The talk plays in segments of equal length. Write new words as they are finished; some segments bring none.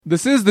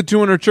This is the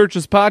 200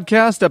 Churches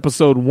Podcast,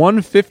 episode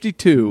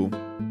 152.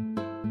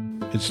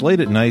 It's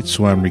late at night,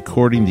 so I'm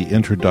recording the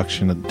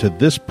introduction to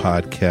this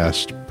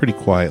podcast pretty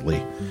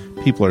quietly.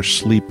 People are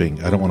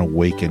sleeping. I don't want to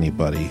wake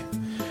anybody.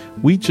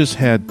 We just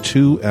had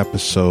two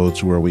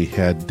episodes where we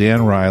had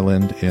Dan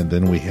Ryland and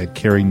then we had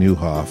Carey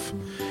Nieuwhof.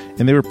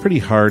 And they were pretty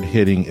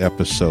hard-hitting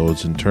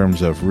episodes in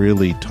terms of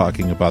really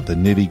talking about the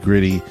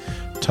nitty-gritty,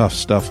 tough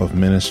stuff of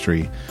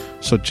ministry.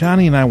 So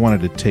Johnny and I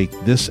wanted to take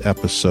this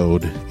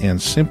episode and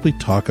simply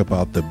talk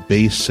about the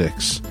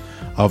basics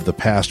of the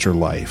pastor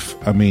life.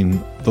 I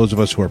mean, those of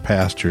us who are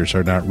pastors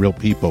are not real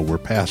people. We're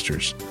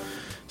pastors.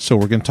 So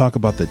we're going to talk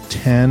about the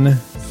 10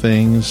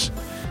 things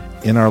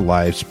in our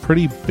lives,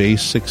 pretty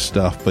basic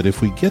stuff. But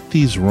if we get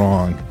these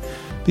wrong,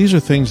 these are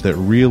things that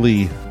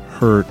really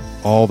hurt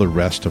all the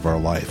rest of our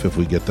life if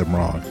we get them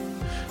wrong.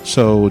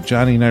 So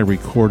Johnny and I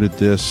recorded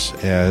this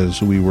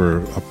as we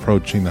were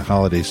approaching the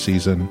holiday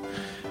season.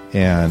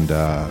 And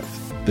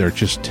there are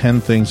just 10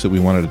 things that we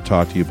wanted to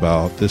talk to you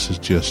about. This is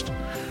just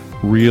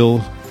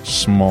real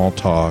small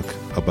talk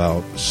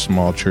about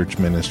small church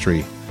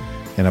ministry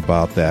and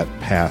about that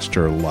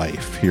pastor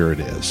life. Here it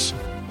is.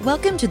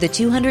 Welcome to the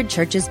 200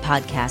 Churches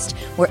Podcast,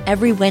 where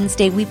every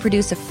Wednesday we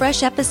produce a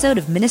fresh episode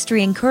of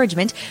ministry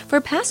encouragement for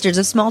pastors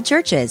of small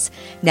churches.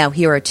 Now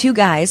here are two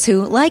guys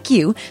who, like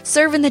you,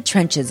 serve in the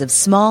trenches of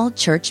small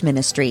church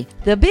ministry.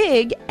 The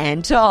big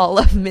and tall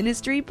of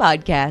ministry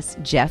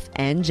podcasts, Jeff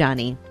and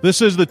Johnny.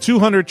 This is the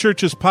 200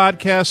 Churches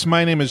Podcast.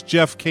 My name is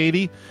Jeff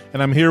Cady,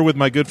 and I'm here with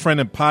my good friend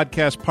and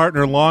podcast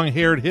partner,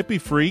 long-haired hippie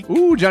freak.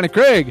 Ooh, Johnny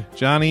Craig.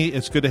 Johnny,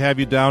 it's good to have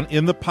you down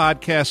in the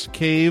podcast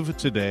cave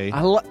today.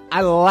 I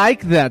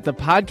like that, the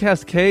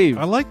podcast cave.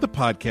 I like the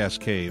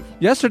podcast cave.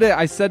 Yesterday,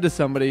 I said to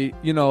somebody,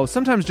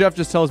 sometimes Jeff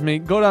just tells me,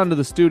 go down to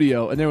the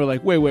studio. And they were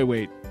like,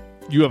 wait.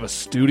 You have a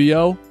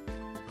studio?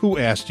 Who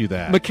asked you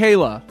that?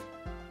 Michaela.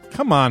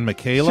 Come on,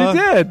 Michaela. She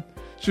did.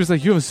 She was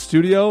like, you have a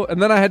studio?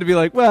 And then I had to be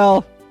like,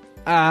 well,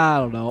 I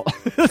don't know.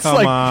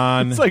 Come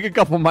on. It's like a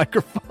couple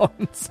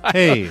microphones.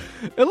 Hey.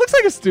 It looks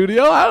like a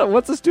studio.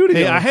 What's a studio?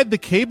 Hey, I had the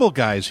cable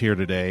guys here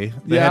today.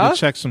 They had to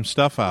check some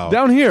stuff out.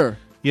 Down here?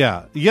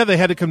 Yeah, they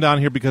had to come down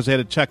here because they had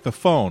to check the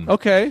phone.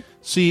 Okay.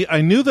 See,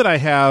 I knew that I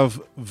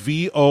have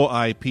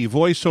VoIP,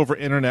 Voice over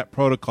Internet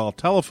Protocol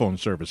telephone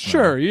service now.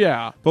 Sure,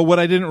 yeah. But what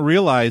I didn't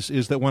realize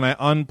is that when I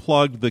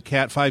unplugged the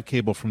Cat 5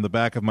 cable from the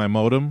back of my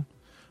modem,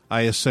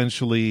 I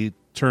essentially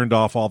turned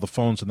off all the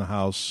phones in the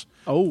house.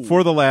 Oh.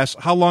 For the last,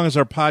 how long has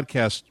our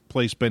podcast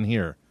place been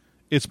here?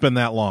 It's been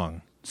that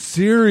long.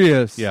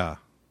 Serious? Yeah.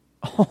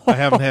 I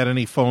haven't had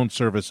any phone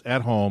service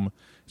at home.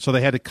 So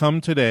they had to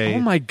come today. Oh,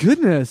 my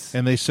goodness.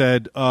 And they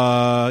said,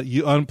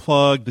 you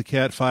unplugged the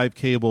Cat 5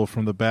 cable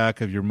from the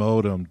back of your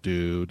modem,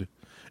 dude.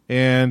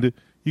 And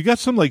you got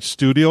some,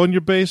 studio in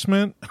your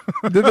basement?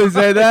 Did they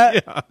say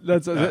that? Yeah.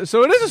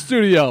 So it is a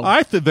studio.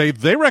 I think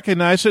they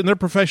recognize it, and they're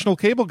professional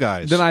cable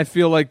guys. Then I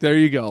feel like there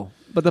you go.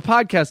 But the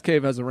podcast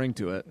cave has a ring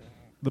to it.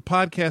 The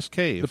podcast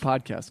cave. The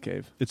podcast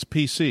cave. It's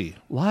PC.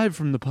 Live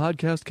from the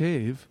podcast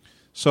cave.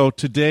 So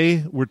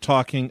today we're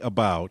talking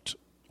about...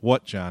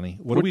 What, Johnny?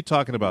 What are we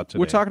talking about today?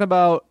 We're talking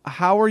about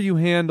how are you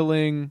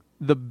handling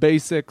the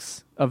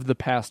basics of the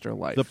pastor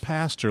life. The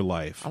pastor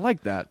life. I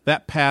like that.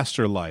 That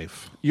pastor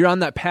life. You're on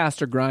that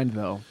pastor grind,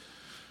 though.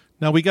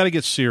 Now, we got to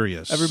get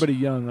serious. Everybody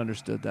young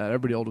understood that.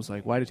 Everybody old was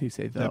like, why did he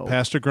say though? That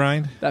pastor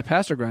grind? That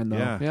pastor grind,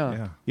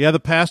 though. Yeah, the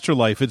pastor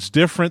life. It's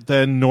different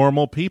than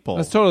normal people.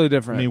 It's totally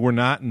different. I mean, we're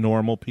not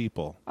normal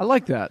people. I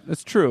like that.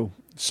 That's true.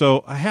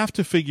 So I have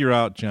to figure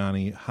out,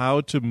 Johnny,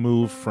 how to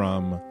move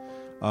from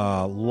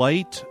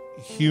light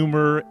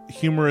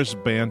humorous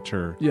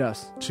banter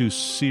to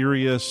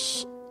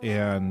serious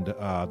and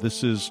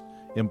this is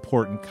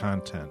important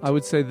content. I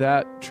would say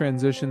that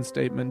transition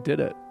statement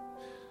did it.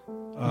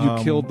 You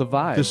killed the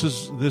vibe. This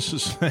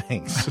is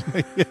thanks.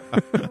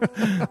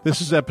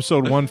 This is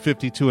episode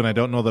 152, and I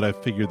don't know that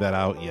I've figured that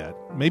out yet.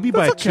 Maybe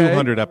by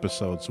 200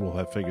 episodes we'll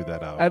have figured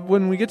that out.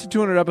 When we get to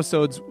 200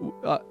 episodes,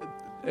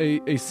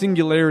 a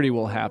singularity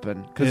will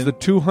happen because the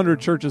 200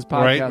 Churches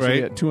Podcast will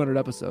get 200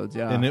 episodes.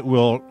 Yeah, and it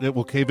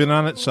will cave in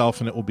on itself,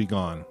 and it will be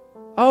gone.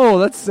 Oh,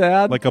 that's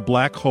sad. Like a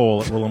black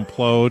hole, it will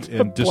implode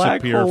and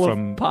disappear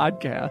from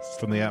podcasts,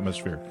 from the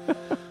atmosphere.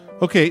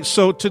 Okay,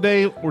 so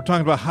today we're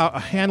talking about how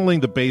handling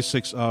the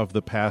basics of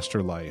the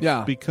pastor life.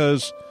 Yeah,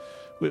 because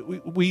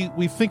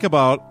we think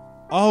about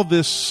all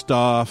this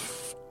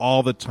stuff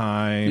all the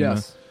time.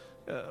 Yes.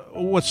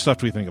 What stuff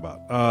do we think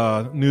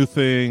about? New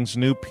things,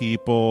 new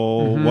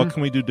people. Mm-hmm. What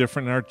can we do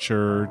different in our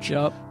church?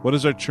 Yep. What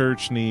does our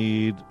church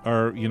need?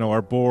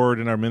 Our board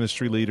and our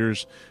ministry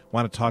leaders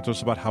want to talk to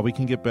us about how we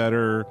can get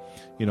better.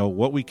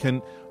 What we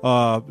can.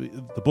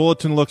 The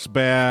bulletin looks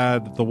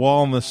bad. The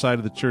wall on the side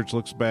of the church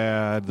looks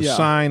bad. The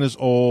sign is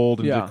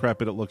old and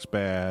decrepit. It looks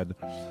bad.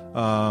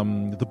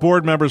 The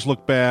board members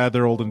look bad.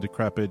 They're old and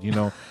decrepit.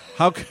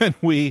 How can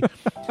we?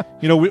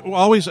 We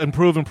always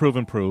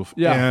improve.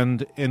 Yeah.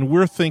 And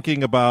we're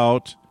thinking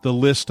about the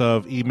list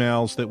of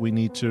emails that we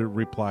need to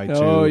reply to.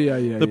 Oh,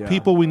 yeah. The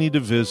people we need to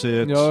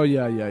visit. Oh,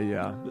 yeah.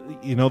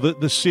 You know,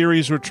 the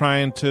series we're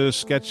trying to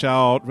sketch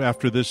out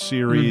after this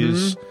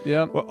series. Mm-hmm.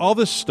 Yeah. Well, all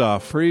this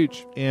stuff.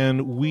 Preach.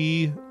 And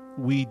we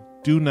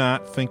do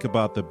not think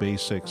about the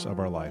basics of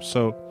our life.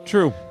 So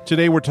true.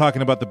 Today we're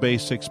talking about the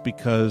basics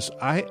because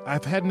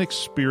I've had an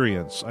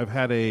experience. I've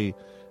had a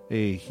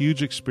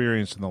huge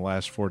experience in the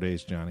last 4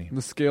 days, Johnny.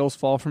 The scales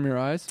fall from your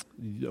eyes?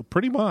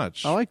 Pretty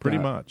much. I like pretty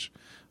that. much.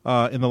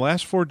 In the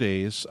last 4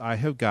 days, I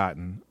have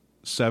gotten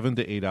 7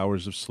 to 8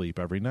 hours of sleep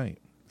every night.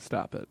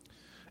 Stop it.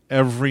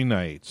 Every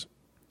night.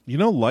 You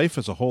know, life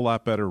is a whole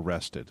lot better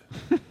rested.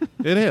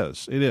 It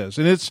is.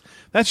 And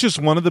that's just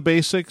one of the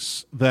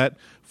basics that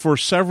for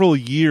several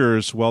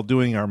years while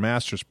doing our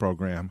master's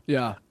program,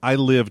 I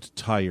lived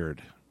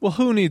tired. Well,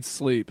 who needs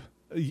sleep?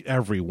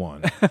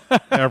 Everyone.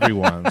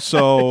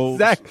 So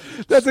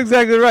that's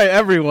exactly right.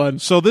 Everyone.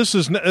 So this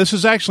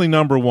is actually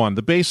number one,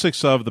 the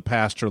basics of the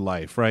pastor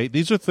life, right?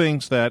 These are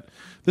things that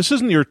this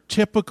isn't your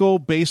typical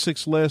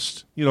basics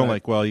list. You know,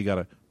 like, well, you got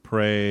to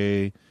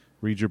pray,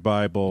 read your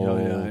Bible,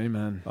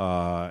 amen.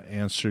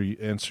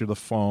 Answer the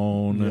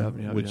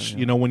phone, which yep.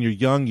 you know, when you're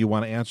young, you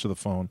want to answer the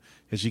phone.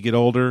 As you get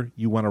older,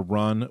 you want to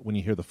run when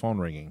you hear the phone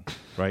ringing,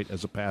 right?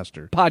 As a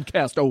pastor,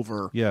 podcast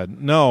over. Yeah,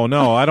 no,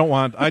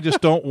 I just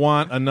don't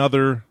want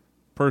another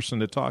person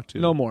to talk to.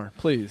 No more,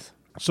 please.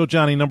 So,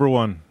 Johnny, number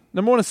one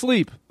is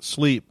sleep.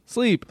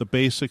 Sleep. The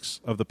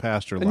basics of the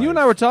pastor life. And you and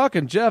I were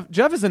talking.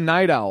 Jeff is a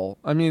night owl.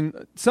 I mean,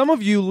 some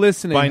of you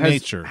listening by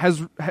nature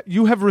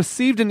you have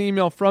received an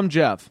email from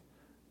Jeff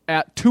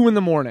at 2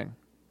 a.m.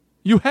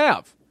 You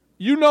have.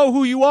 You know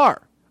who you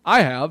are.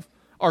 I have.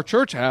 Our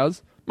church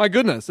has. My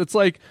goodness. It's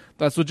like,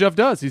 that's what Jeff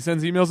does. He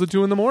sends emails at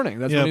 2 a.m.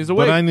 That's when he's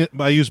awake.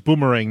 But I use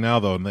Boomerang now,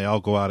 though, and they all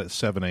go out at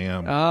 7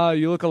 a.m.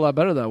 You look a lot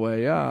better that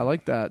way. Yeah, I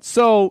like that.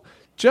 So,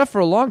 Jeff, for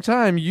a long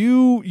time,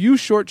 you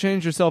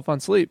shortchanged yourself on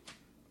sleep.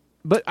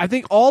 But I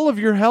think all of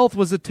your health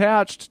was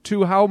attached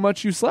to how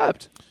much you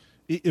slept.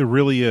 It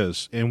really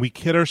is. And we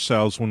kid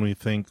ourselves when we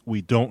think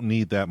we don't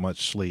need that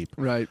much sleep.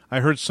 Right. I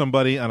heard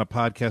somebody on a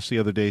podcast the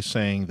other day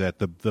saying that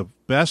the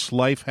best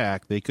life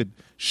hack they could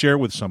share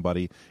with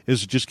somebody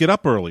is just get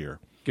up earlier.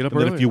 Get up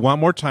earlier. If you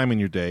want more time in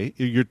your day,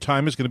 your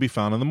time is going to be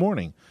found in the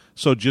morning.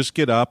 So just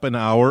get up an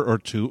hour or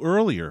two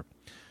earlier.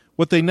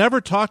 What they never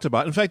talked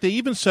about, in fact, they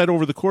even said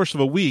over the course of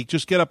a week,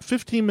 just get up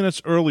 15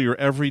 minutes earlier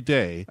every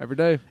day. Every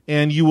day.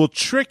 And you will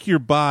trick your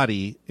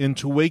body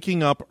into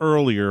waking up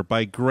earlier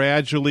by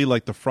gradually,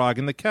 like the frog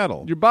in the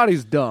kettle. Your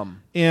body's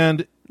dumb.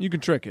 And you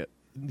can trick it.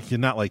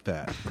 Not like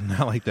that.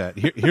 Not like that.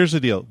 Here's the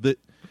deal.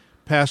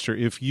 Pastor,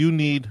 if you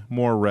need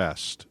more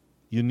rest,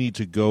 you need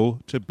to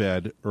go to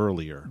bed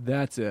earlier.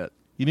 That's it.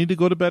 You need to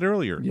go to bed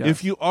earlier. Yes.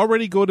 If you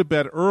already go to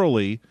bed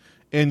early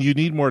and you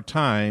need more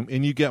time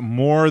and you get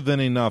more than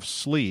enough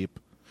sleep,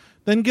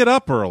 then get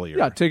up earlier.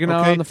 Yeah, take an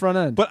hour on the front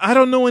end. But I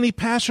don't know any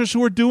pastors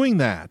who are doing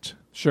that.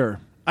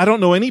 Sure. I don't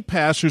know any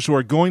pastors who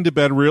are going to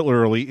bed real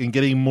early and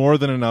getting more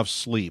than enough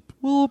sleep.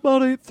 Well,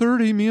 about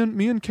 8:30,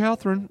 me and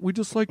Catherine, we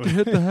just like to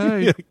hit the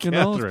hay. Yeah, you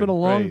know, it's been a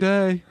long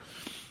day.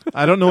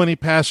 I don't know any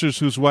pastors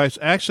whose wives...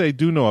 Actually, I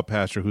do know a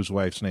pastor whose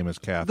wife's name is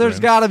Catherine. There's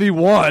got to be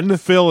one.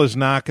 Phil is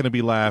not going to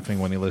be laughing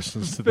when he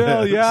listens to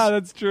Phil, this. yeah,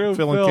 that's true.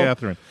 Phil and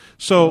Catherine.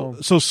 So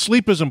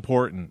sleep is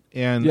important.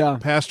 And,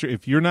 Pastor,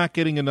 if you're not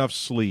getting enough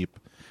sleep,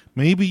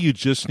 maybe you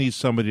just need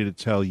somebody to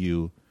tell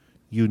you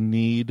you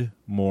need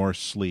more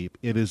sleep.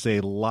 It is a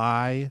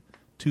lie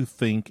to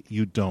think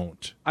you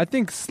don't. I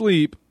think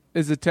sleep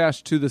is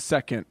attached to the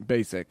second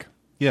basic.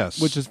 Yes.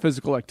 Which is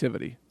physical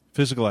activity.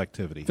 Physical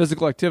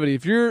activity.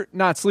 If you're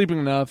not sleeping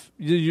enough,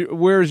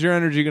 where's your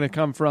energy going to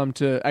come from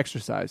to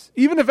exercise?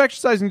 Even if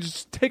exercising,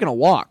 just taking a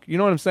walk. You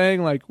know what I'm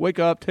saying? Like, wake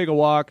up, take a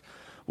walk,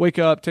 wake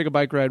up, take a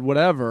bike ride,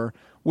 whatever.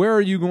 Where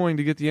are you going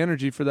to get the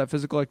energy for that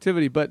physical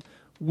activity? But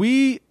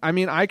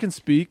I can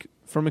speak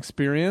from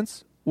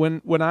experience.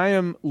 When I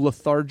am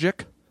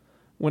lethargic,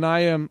 when I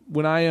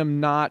am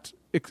not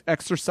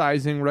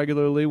exercising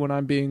regularly, when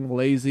I'm being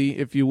lazy,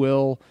 if you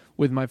will,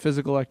 with my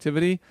physical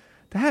activity,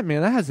 that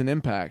has an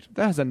impact.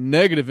 That has a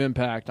negative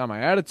impact on my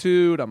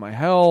attitude, on my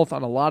health,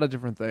 on a lot of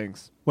different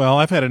things. Well,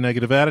 I've had a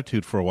negative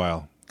attitude for a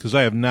while because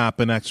I have not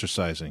been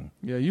exercising.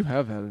 Yeah, you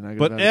have had a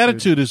negative attitude. But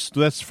attitude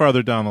that's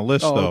farther down the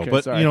list, though. Okay,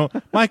 but, sorry.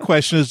 My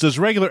question is, does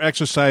regular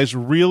exercise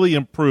really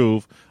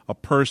improve a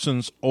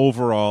person's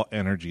overall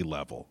energy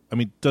level? I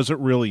mean, does it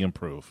really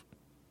improve?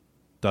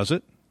 Does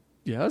it?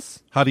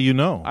 Yes. How do you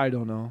know? I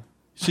don't know.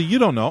 See, you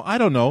don't know. I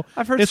don't know.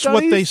 I've heard it's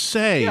studies. What they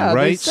say,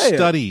 right? They say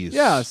studies. It.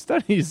 Yeah,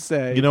 studies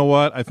say. You know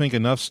what? I think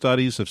enough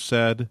studies have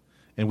said,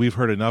 and we've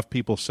heard enough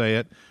people say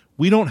it,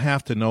 we don't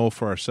have to know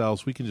for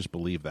ourselves. We can just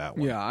believe that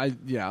one.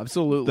 Yeah,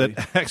 absolutely.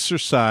 That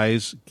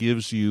exercise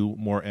gives you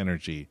more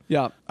energy.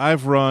 Yeah.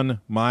 I've run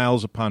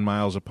miles upon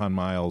miles upon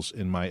miles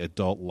in my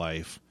adult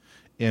life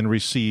and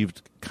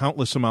received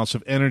countless amounts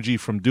of energy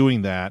from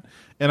doing that.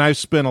 And I've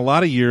spent a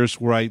lot of years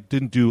where I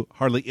didn't do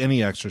hardly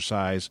any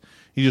exercise.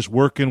 You just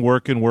working.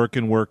 And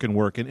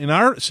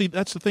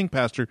that's the thing,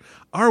 Pastor.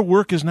 Our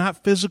work is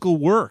not physical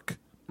work.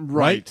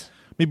 Right.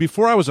 I mean,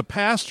 before I was a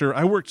pastor,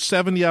 I worked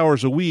 70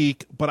 hours a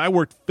week, but I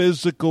worked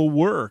physical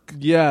work.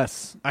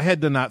 Yes. I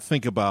had to not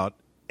think about,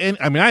 and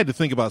I mean, I had to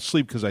think about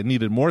sleep because I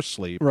needed more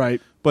sleep. Right.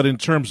 But in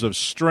terms of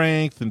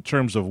strength, in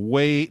terms of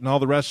weight, and all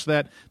the rest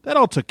of that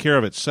all took care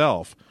of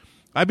itself.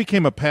 I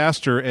became a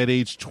pastor at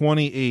age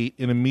 28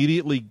 and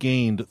immediately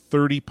gained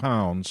 30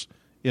 pounds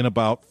in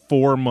about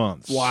 4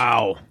 months.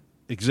 Wow.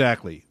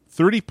 Exactly.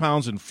 30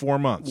 pounds in 4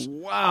 months.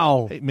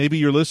 Wow. Hey, maybe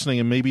you're listening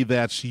and maybe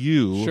that's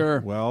you. Sure.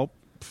 Well,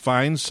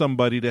 find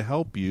somebody to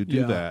help you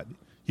do that.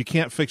 You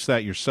can't fix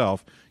that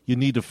yourself. You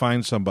need to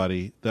find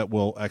somebody that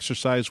will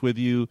exercise with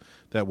you,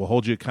 that will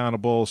hold you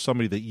accountable,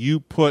 somebody that you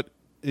put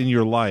in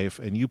your life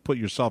and you put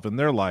yourself in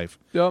their life.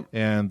 Yep.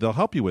 And they'll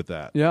help you with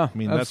that. Yeah, I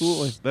mean,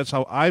 absolutely. That's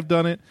how I've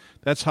done it.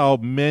 That's how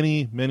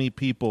many, many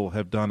people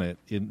have done it.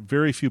 And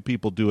very few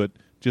people do it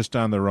just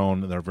on their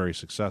own, and they're very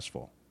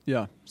successful.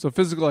 Yeah. So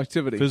physical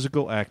activity.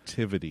 Physical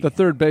activity. The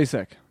third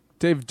basic.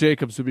 Dave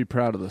Jacobs would be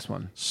proud of this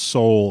one.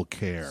 Soul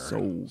care.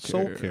 Soul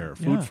care.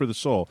 Food for the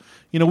soul.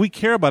 You know, we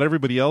care about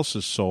everybody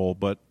else's soul,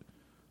 but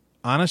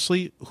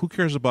honestly, who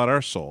cares about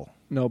our soul?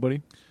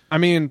 Nobody. I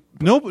mean,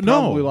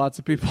 probably lots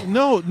of people.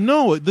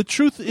 No. The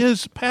truth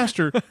is,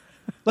 Pastor,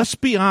 let's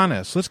be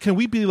honest. Can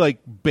we be like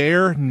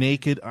bare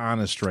naked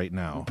honest right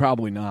now?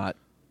 Probably not.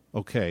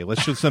 Okay,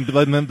 let's just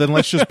then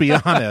let's just be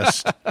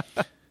honest.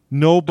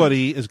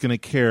 Nobody is going to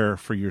care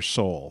for your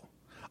soul.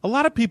 A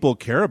lot of people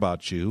care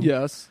about you.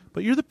 Yes.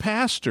 But you're the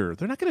pastor.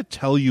 They're not going to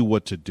tell you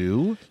what to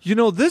do. You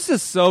know, this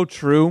is so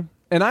true.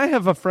 And I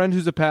have a friend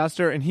who's a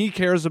pastor, and he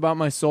cares about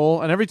my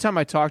soul. And every time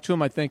I talk to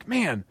him, I think,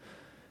 man,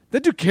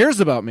 that dude cares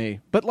about me.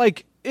 But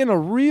like in a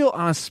real,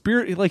 on a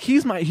spirit, like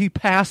he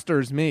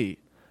pastors me.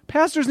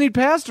 Pastors need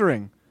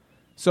pastoring.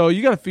 So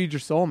you got to feed your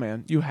soul,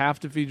 man. You have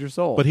to feed your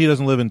soul. But he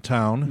doesn't live in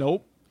town.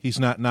 Nope. He's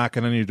not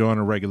knocking on your door on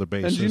a regular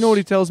basis. And do you know what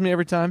he tells me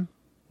every time?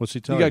 What's he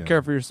telling you? You got to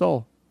care for your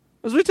soul.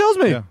 That's what he tells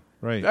me. Yeah,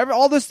 right.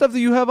 All this stuff that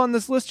you have on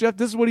this list, Jeff,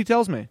 this is what he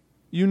tells me.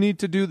 You need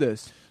to do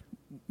this.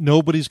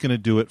 Nobody's going to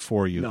do it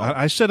for you. No.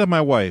 I said to my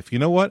wife, you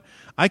know what?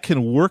 I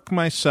can work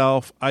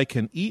myself. I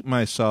can eat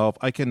myself.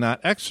 I cannot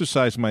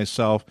exercise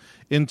myself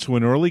into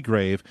an early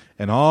grave.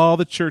 And all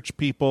the church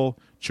people,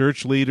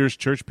 church leaders,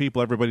 church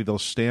people, everybody, they'll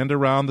stand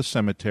around the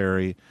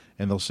cemetery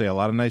and they'll say a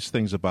lot of nice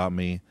things about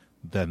me.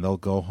 Then they'll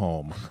go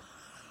home.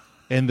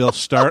 And they'll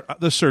start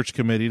the search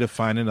committee to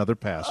find another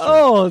pastor.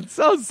 Oh, it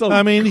sounds so.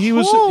 I mean, he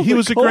was a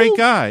cold. great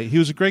guy. He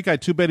was a great guy.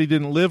 Too bad he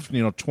didn't live,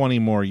 20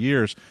 more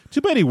years. Too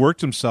bad he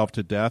worked himself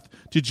to death.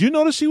 Did you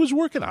notice he was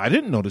working? I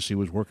didn't notice he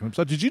was working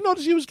himself. Did you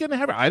notice he was getting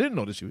heavy? I didn't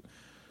notice he was.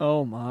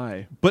 Oh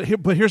my! But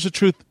here's the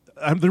truth.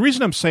 The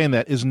reason I'm saying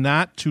that is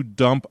not to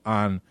dump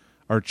on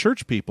our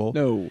church people.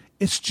 No,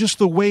 it's just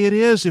the way it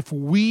is. If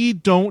we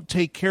don't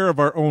take care of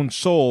our own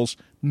souls,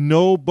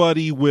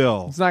 nobody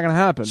will. It's not going to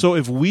happen. So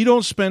if we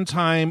don't spend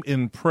time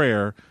in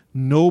prayer,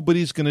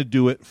 nobody's going to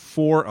do it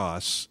for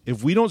us.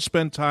 If we don't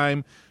spend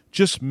time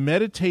just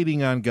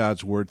meditating on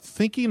God's word,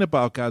 thinking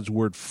about God's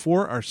word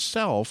for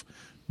ourselves,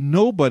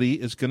 nobody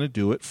is going to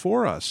do it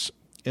for us.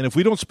 And if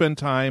we don't spend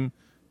time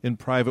in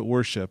private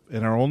worship,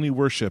 and our only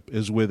worship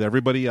is with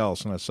everybody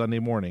else on a Sunday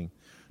morning,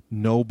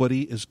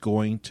 nobody is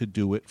going to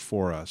do it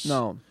for us.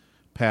 No.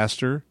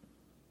 Pastor,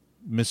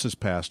 Mrs.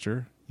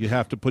 Pastor, you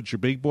have to put your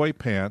big boy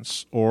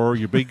pants or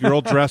your big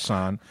girl dress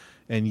on,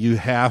 and you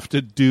have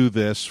to do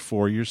this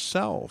for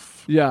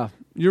yourself. Yeah,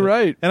 you're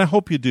right. And I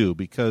hope you do,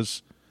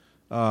 because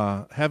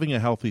having a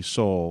healthy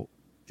soul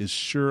is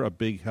sure a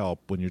big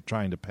help when you're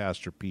trying to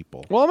pastor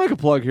people. Well, I'll make a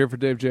plug here for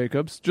Dave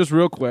Jacobs, just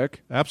real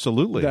quick.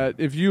 Absolutely. That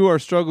if you are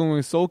struggling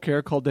with soul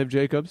care, call Dave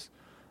Jacobs.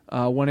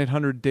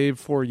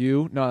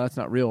 1-800-DAVE-4U. No, that's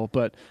not real,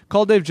 but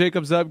call Dave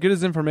Jacobs up, get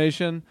his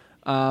information.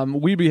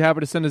 We'd be happy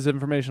to send his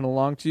information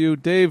along to you.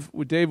 Dave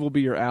will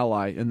be your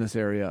ally in this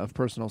area of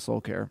personal soul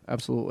care.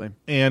 Absolutely.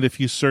 And if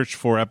you search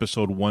for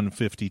episode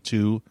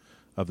 152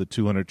 of the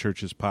 200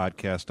 Churches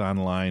podcast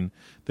online,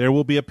 there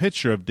will be a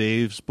picture of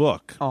Dave's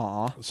book.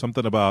 Aw.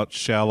 Something about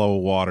shallow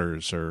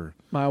waters or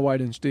Mile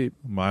Wide Inch Deep.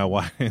 Mile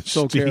Wide Inch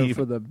Soul care Deep.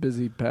 for the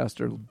busy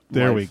pastor.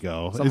 There life. we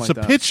go. Something It's like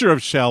a that. picture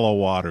of shallow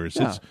waters.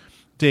 Yeah. It's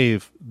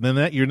Dave.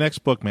 Then your next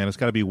book, man, it's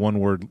got to be one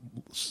word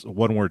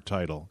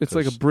title. It's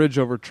like a bridge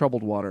over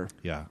troubled water.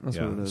 Yeah, That's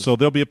yeah. what it is. So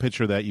there'll be a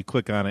picture of that. You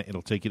click on it,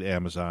 it'll take you to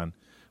Amazon.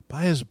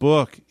 Buy his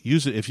book.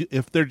 Use it.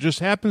 If there just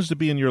happens to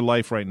be in your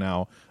life right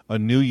now a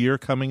new year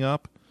coming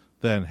up,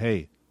 then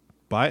hey,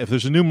 buy. If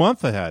there's a new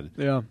month ahead,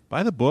 Yeah.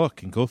 buy the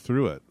book and go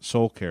through it.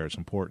 Soul care is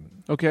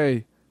important.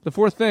 Okay. The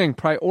fourth thing,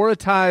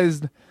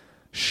 prioritized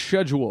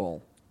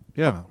schedule.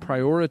 Yeah,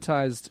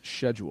 Prioritized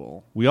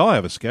schedule. we all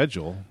have a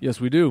schedule,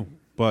 Yes, we do.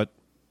 but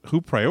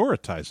who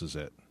prioritizes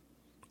it?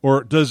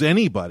 Or does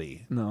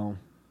anybody? No.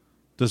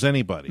 Does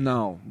anybody?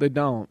 No, they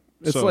don't.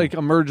 It's So- like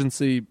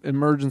emergency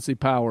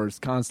powers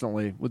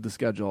constantly with the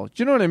schedule. Do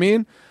you know what I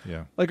mean?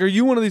 Yeah. Like, are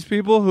you one of these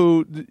people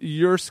who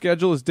your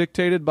schedule is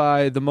dictated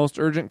by the most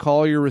urgent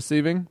call you're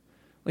receiving?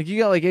 Like, you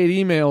got like 8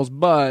 emails,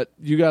 but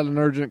you got an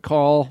urgent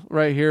call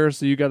right here,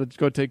 so you got to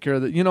go take care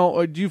of that.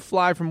 Or do you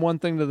fly from one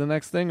thing to the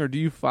next thing, or do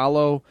you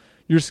follow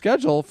your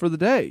schedule for the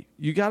day?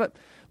 You got to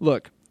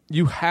look.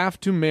 You have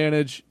to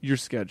manage your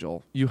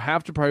schedule. You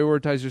have to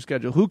prioritize your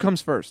schedule. Who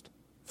comes first?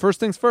 First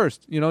things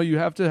first. You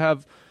have to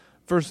have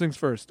first things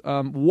first.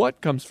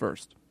 What comes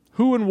first?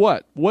 Who and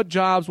what? What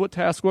jobs, what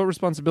tasks, what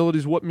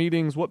responsibilities, what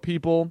meetings, what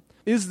people?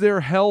 Is their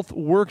health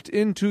worked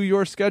into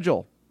your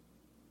schedule?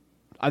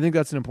 I think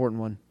that's an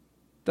important one.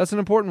 That's an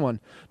important one.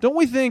 Don't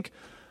we think,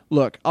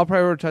 look, I'll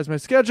prioritize my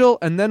schedule,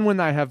 and then when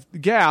I have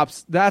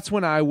gaps, that's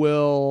when I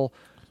will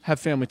have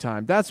family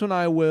time. That's when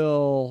I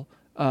will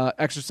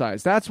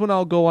exercise. That's when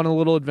I'll go on a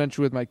little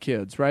adventure with my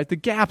kids, right? The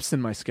gaps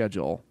in my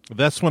schedule.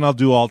 That's when I'll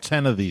do all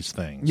 10 of these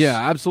things.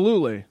 Yeah,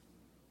 absolutely.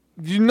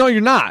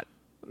 You're not.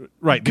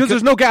 Right. Because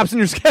there's no gaps in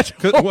your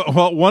schedule.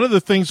 Well, one of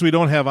the things we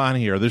don't have on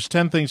here, there's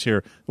 10 things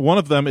here. One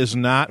of them is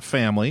not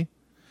family,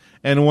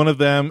 and one of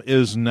them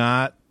is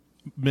not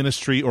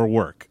ministry or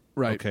work.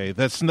 Right. Okay,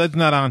 that's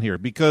not on here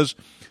because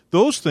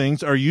those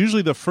things are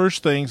usually the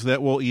first things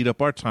that will eat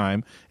up our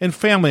time. And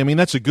family, I mean,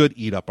 that's a good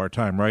eat up our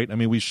time, right? I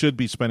mean, we should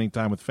be spending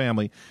time with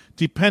family.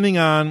 Depending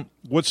on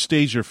what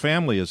stage your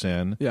family is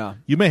in,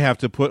 you may have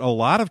to put a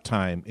lot of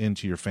time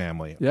into your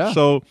family. Yeah.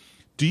 So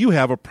do you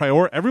have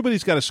a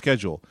everybody's got a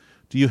schedule.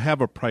 Do you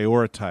have a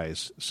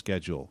prioritized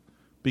schedule?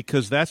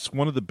 Because that's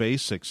one of the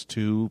basics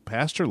to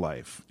pastor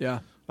life. Yeah.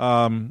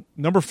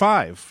 Number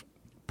 5,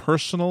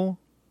 personal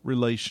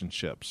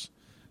relationships.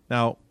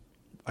 Now,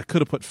 I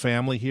could have put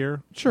family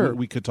here. Sure.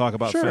 We could talk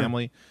about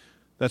family.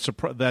 That's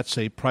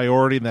a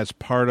priority, and that's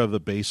part of the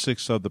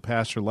basics of the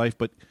pastor life.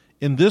 But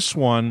in this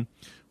one,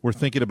 we're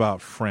thinking about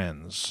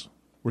friends.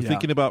 We're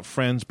thinking about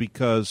friends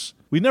because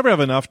we never have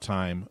enough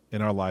time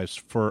in our lives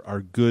for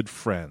our good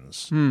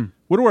friends.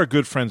 What do our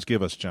good friends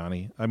give us,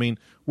 Johnny? I mean,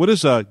 what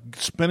does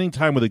spending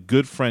time with a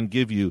good friend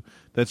give you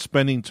that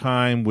spending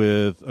time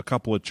with a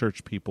couple of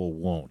church people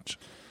won't?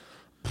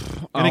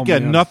 And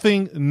again,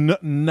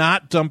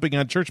 not dumping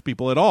on church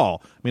people at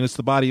all. I mean, it's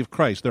the body of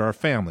Christ. They're our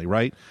family,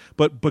 right?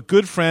 But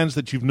good friends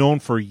that you've known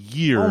for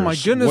years. Oh my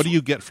goodness! What do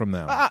you get from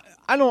them?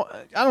 I don't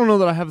know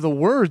that I have the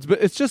words,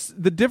 but it's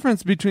just the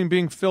difference between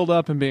being filled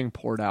up and being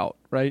poured out,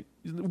 right?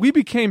 We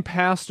became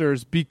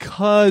pastors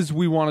because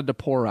we wanted to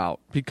pour out,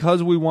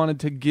 because we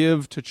wanted to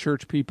give to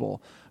church people.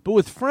 But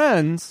with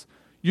friends,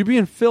 you're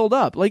being filled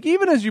up. Like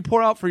even as you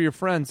pour out for your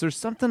friends, there's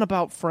something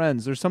about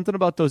friends. There's something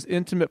about those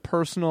intimate,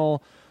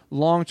 personal,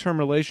 long-term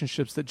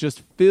relationships that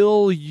just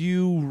fill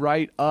you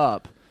right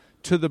up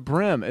to the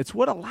brim. It's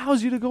what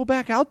allows you to go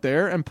back out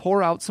there and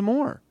pour out some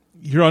more.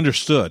 You're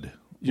understood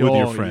with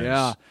your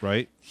friends,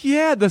 right?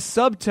 Yeah, the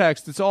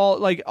subtext, it's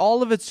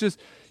all of it's just,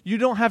 you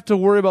don't have to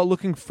worry about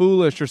looking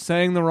foolish or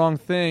saying the wrong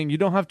thing. You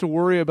don't have to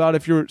worry about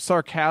if your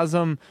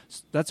sarcasm,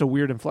 that's a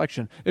weird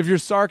inflection, if your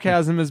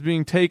sarcasm is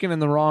being taken in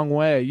the wrong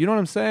way. You know what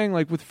I'm saying?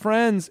 Like with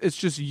friends, it's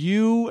just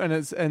you and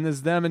it's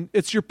them, and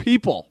it's your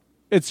people.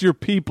 It's your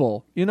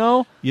people, you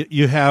know?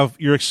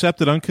 You're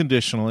accepted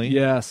unconditionally.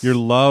 Yes. You're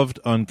loved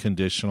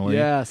unconditionally.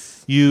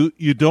 Yes. You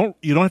don't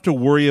have to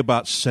worry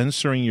about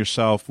censoring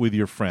yourself with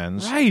your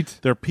friends. Right.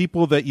 They're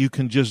people that you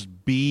can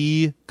just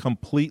be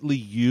completely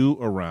you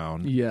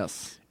around.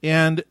 Yes.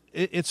 And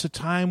it's a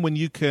time when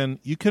you can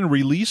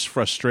release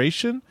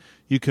frustration,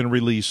 you can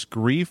release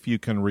grief, you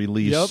can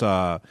release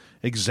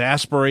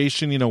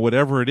exasperation,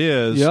 whatever it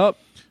is. Yep.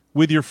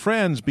 With your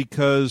friends,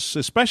 because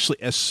especially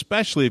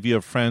if you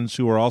have friends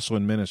who are also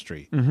in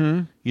ministry,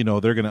 they're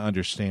going to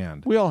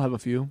understand. We all have a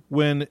few.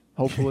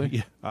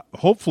 Hopefully.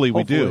 Hopefully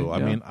we do. Yeah. I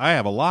mean, I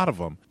have a lot of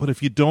them. But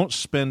if you don't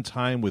spend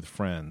time with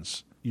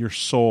friends, your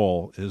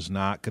soul is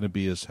not going to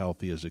be as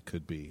healthy as it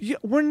could be. Yeah,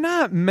 we're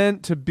not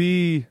meant to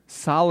be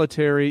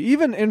solitary,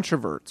 even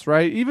introverts,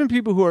 right? Even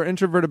people who are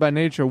introverted by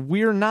nature,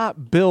 we're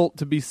not built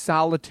to be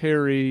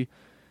solitary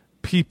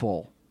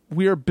people.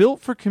 We are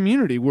built for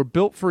community. We're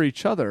built for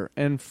each other.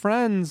 And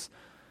friends,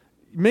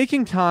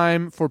 making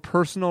time for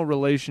personal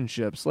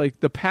relationships,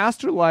 like the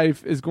pastor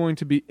life is going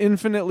to be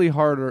infinitely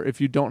harder if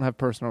you don't have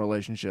personal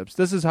relationships.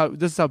 This is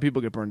how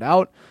people get burned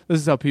out. This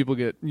is how people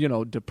get,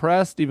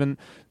 depressed. Even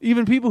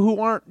people who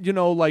aren't,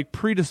 like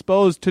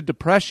predisposed to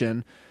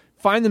depression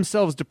find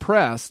themselves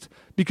depressed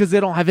because they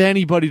don't have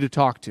anybody to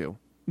talk to.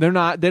 They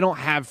don't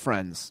have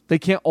friends. They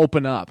can't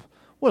open up.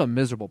 What a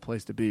miserable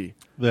place to be.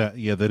 That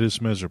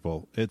is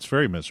miserable. It's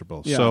very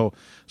miserable. Yeah.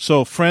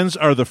 So friends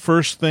are the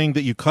first thing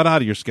that you cut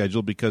out of your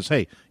schedule because,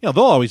 hey, they'll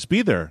always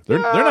be there. They're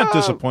not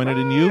disappointed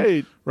in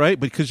you, right?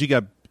 Because you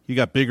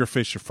got bigger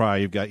fish to fry.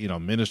 You've got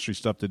ministry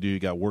stuff to do. You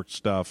got work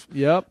stuff.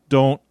 Yep.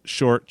 Don't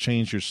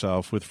shortchange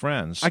yourself with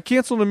friends. I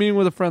canceled a meeting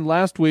with a friend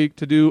last week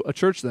to do a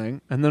church thing,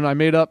 and then I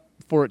made up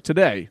for it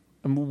today,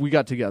 and we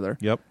got together.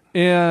 Yep.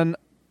 And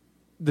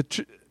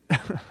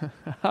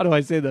how do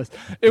I say this?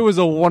 It was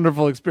a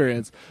wonderful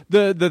experience.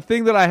 The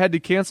thing that I had to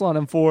cancel on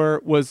him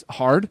for was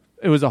hard.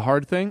 It was a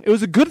hard thing. It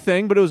was a good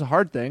thing, but it was a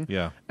hard thing.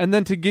 Yeah. And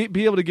then to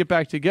be able to get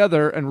back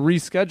together and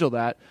reschedule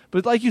that.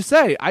 But like you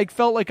say, I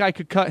felt like I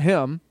could cut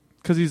him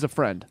because he's a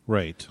friend.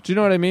 Right. Do you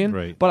know what I mean?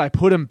 Right. But I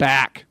put him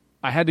back.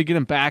 I had to get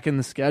him back in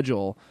the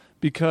schedule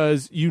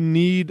because you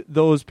need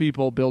those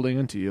people building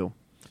into you.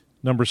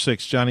 Number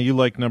 6. Johnny, you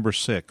like number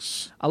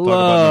 6. I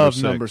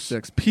love number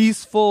 6.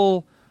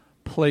 Peaceful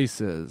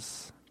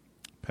places.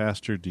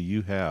 Pastor, do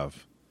you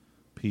have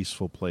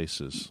peaceful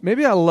places?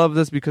 Maybe I love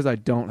this because I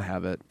don't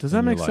have it. Does that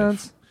In your make life.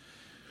 sense?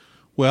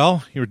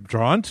 Well, you're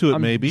drawn to it,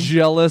 I'm maybe.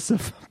 jealous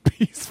of a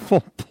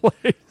peaceful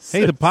place.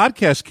 Hey, the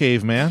podcast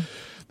cave, man.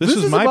 This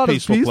is my about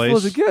peaceful as peaceful place.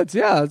 as it gets.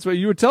 Yeah, that's what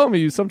you were telling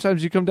me.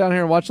 Sometimes you come down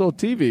here and watch a little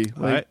TV.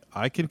 Like,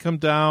 I can come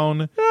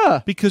down.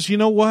 Yeah. Because you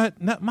know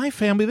what? Not my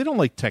family, they don't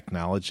like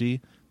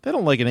technology. They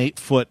don't like an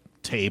 8-foot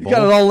table. you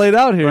got it all laid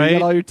out here. right? You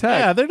got all your tech.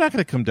 Yeah, they're not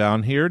going to come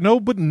down here.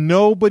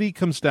 Nobody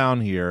comes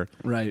down here.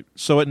 Right.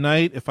 So at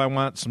night, if I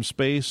want some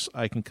space,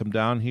 I can come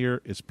down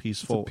here. It's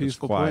peaceful. It's a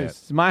peaceful it's quiet.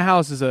 place. My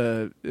house is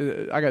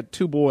I got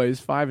 2 boys,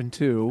 5 and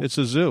 2. It's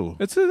a zoo.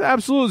 It's an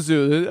absolute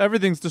zoo.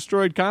 Everything's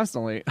destroyed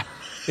constantly.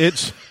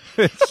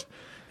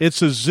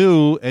 It's a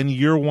zoo, and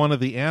you're one of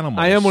the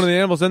animals. I am one of the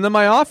animals. And then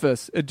my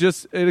office, it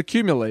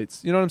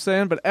accumulates. You know what I'm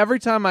saying? But every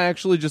time I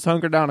actually just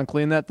hunker down and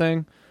clean that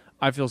thing,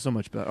 I feel so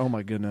much better. Oh,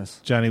 my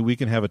goodness. Johnny, we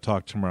can have a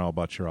talk tomorrow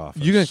about your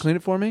office. You going to clean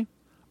it for me?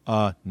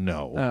 No.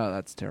 Oh,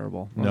 that's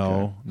terrible. Okay.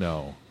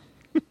 No.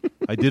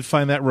 I did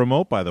find that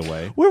remote, by the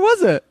way, Where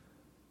was it?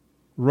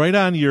 right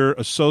on your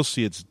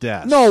associate's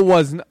desk. No, it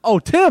wasn't. Oh,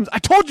 Tim's. I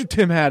told you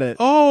Tim had it.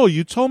 Oh,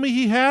 you told me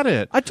he had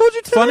it. I told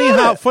you Tim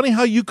had it. Funny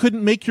how you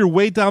couldn't make your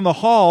way down the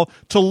hall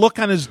to look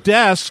on his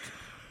desk,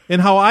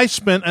 and how I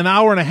spent an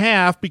hour and a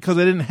half because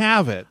I didn't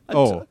have it.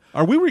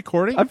 Are we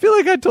recording? I feel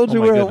like I told Oh, you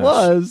my where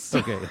goodness. it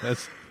was.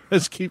 Okay,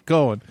 let's keep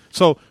going.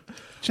 So,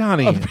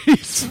 Johnny,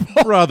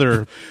 Peaceful.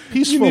 brother,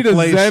 peaceful You need a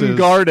places. Zen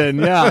garden.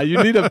 Yeah,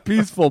 you need a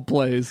peaceful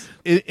place.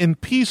 And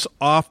peace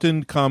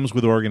often comes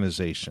with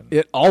organization.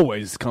 It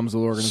always comes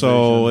with organization.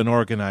 So an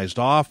organized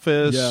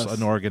office, Yes.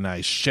 an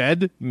organized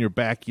shed in your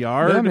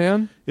backyard Yeah,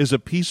 man. is a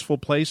peaceful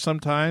place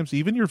sometimes.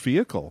 Even your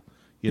vehicle,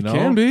 you know,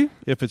 can be.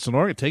 If it's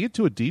take it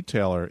to a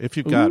detailer if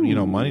you've got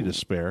money to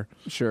spare,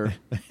 Sure.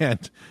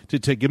 and to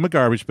give them a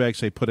garbage bag.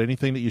 Say put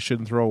anything that you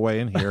shouldn't throw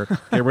away in here.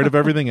 Get rid of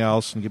everything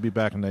else, and give you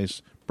back a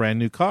nice brand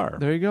new car.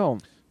 There you go.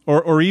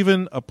 Or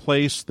even a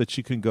place that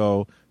you can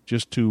go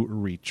just to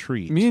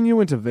retreat. Me and you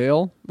went to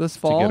Vail this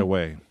fall to get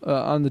away.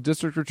 On the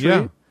district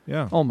retreat.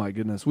 Yeah. Oh my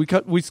goodness,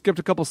 we skipped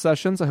a couple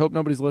sessions. I hope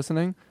nobody's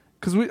listening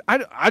because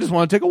I just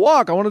want to take a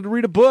walk. I wanted to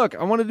read a book.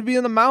 I wanted to be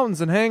in the mountains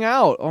and hang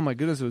out. Oh my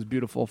goodness, it was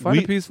beautiful. Find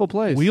a peaceful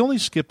place. We only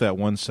skipped that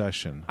one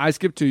session. I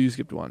skipped 2. You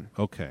skipped 1.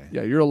 Okay.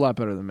 Yeah, you're a lot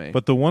better than me.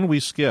 But the one we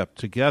skipped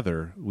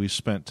together, we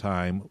spent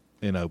time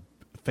in a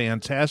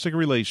fantastic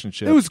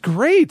relationship. it was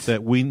great,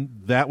 that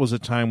was a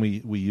time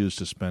we used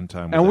to spend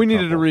time with and we a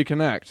needed to couple.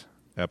 reconnect.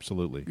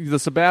 Absolutely. The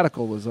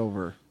sabbatical was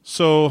over.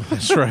 So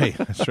that's right.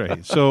 That's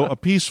right. So a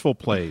peaceful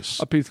place.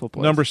 A peaceful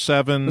place. Number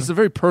 7, This is a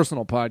very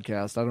personal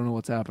podcast. I don't know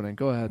what's happening.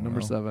 Go ahead.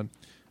 Number 7.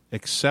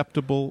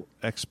 acceptable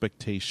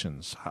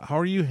expectations. How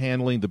are you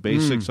handling the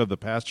basics of the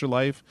pastor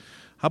life?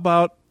 How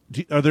about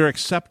are there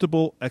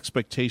acceptable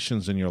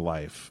expectations in your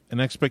life?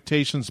 And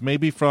expectations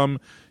maybe from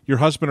your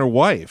husband or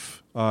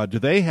wife. Do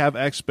they have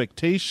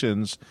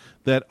expectations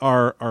that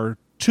are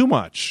too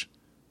much,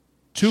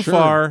 too Sure.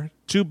 far,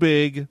 too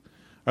big?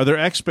 Are there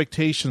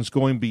expectations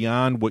going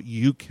beyond what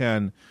you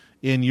can,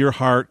 in your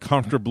heart,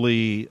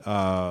 comfortably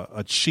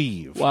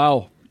achieve?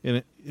 Wow.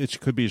 And it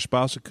could be your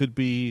spouse. It could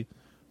be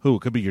who?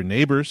 It could be your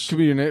neighbors, Could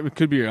be your neighbor.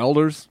 Could be your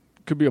elders.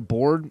 Could be a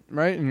board,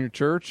 right, in your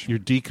church. your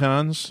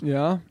deacons.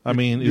 Yeah. I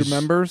mean, your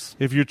members.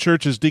 If your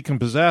church is deacon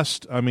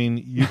possessed, I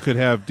mean, you could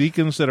have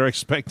deacons that are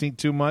expecting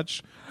too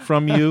much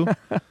from you.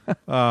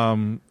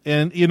 And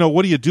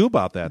what do you do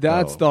about that?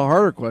 That's though? the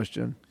harder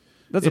question.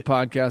 That's a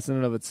podcast in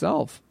and of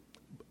itself.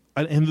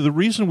 And the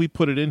reason we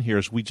put it in here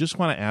is we just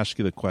want to ask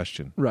you the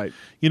question. Right.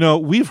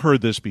 We've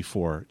heard this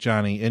before,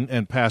 Johnny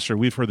and Pastor.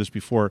 We've heard this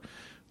before.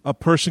 A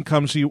person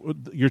comes to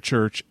your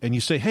church, and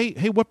you say,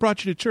 hey, what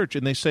brought you to church?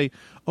 And they say,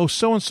 oh,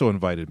 so-and-so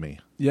invited me.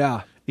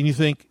 Yeah. And you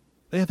think,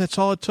 yeah, that's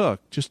all it took,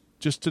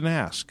 just an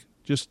ask.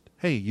 Just,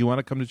 hey, you want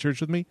to come to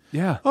church with me?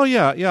 Yeah. Oh,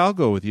 yeah, I'll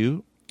go with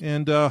you.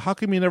 And how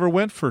come you never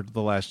went for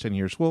the last 10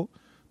 years? Well,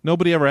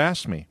 nobody ever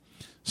asked me.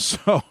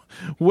 So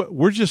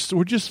we're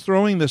just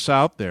throwing this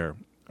out there.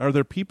 Are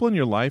there people in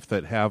your life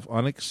that have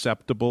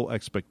unacceptable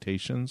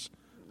expectations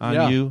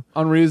on you?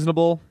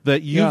 Unreasonable.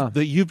 That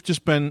you've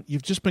just been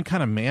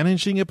kind of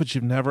managing it, but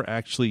you've never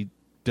actually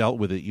dealt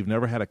with it. You've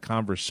never had a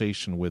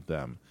conversation with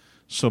them.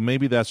 So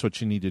maybe that's what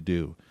you need to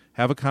do.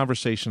 Have a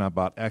conversation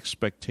about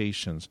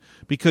expectations,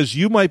 because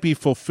you might be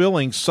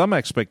fulfilling some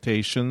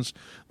expectations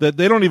that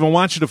they don't even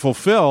want you to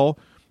fulfill,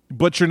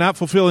 but you're not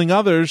fulfilling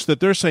others that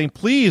they're saying,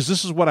 please,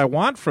 this is what I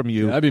want from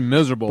you. That'd be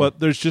miserable. But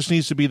there just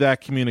needs to be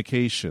that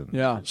communication.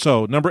 Yeah.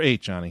 So number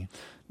 8, Johnny.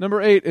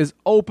 Number 8 is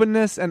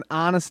openness and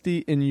honesty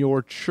in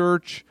your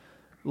church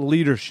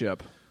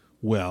leadership.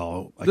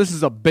 Well, This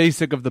is a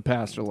basic of the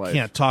pastor life.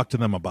 can't talk to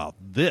them about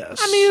this.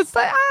 I mean, it's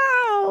like,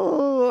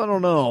 I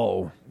don't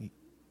know.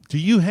 Do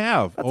you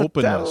have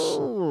openness?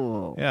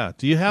 Oh. Yeah.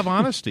 Do you have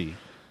honesty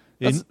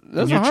in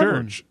That's your a hard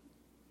one. church?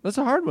 That's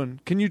a hard one.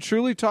 Can you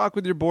truly talk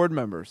with your board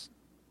members?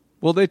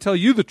 Will they tell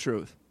you the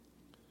truth?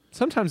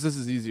 Sometimes this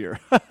is easier.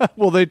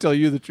 Will they tell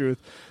you the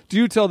truth? Do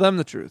you tell them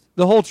the truth?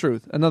 The whole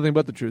truth and nothing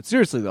but the truth?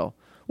 Seriously, though,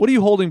 what are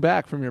you holding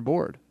back from your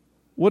board?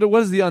 What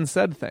is the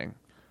unsaid thing?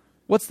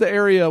 What's the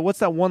area? What's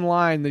that one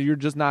line that you're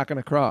just not going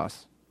to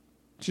cross?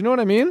 Do you know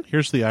what I mean?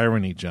 Here's the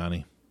irony,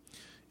 Johnny.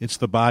 It's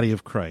the body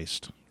of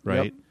Christ,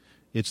 right? Yep.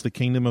 It's the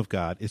kingdom of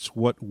God. It's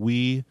what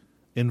we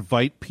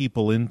invite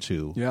people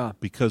into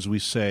because we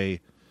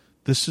say,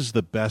 this is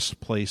the best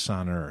place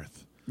on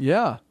earth.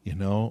 Yeah.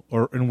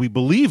 And we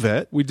believe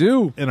it. We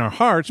do. In our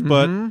hearts,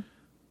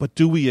 but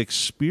do we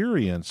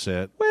experience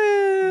it?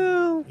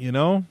 Well,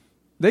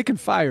 they can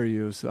fire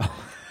you, so.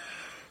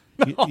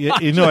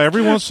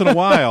 Every once in a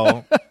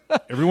while,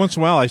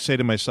 I say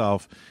to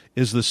myself,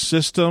 is the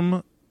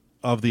system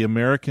of the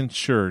American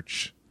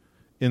church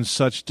in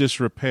such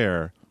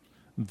disrepair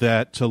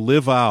that to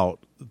live out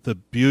the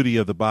beauty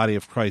of the body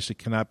of Christ, it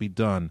cannot be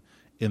done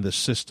in the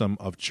system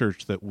of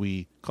church that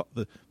we call,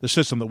 the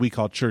system that we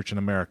call church in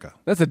America?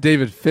 That's a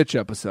David Fitch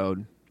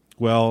episode.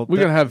 Well, we're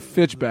gonna have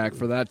Fitch back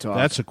for that talk.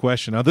 That's a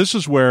question. Now, this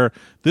is where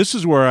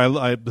I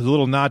a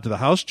little nod to the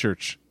house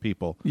church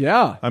people.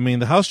 Yeah, I mean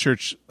the house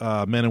church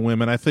men and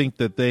women. I think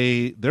that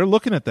they're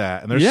looking at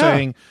that and they're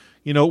saying,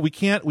 we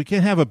can't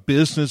have a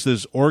business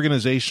this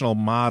organizational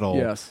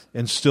model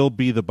and still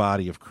be the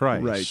body of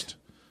Christ. Right.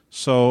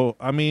 So,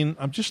 I mean,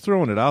 I'm just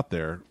throwing it out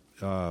there.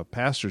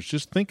 Pastors,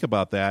 just think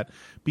about that,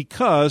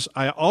 because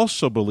I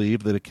also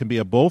believe that it can be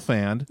a both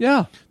and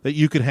that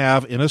you could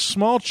have in a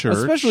small church,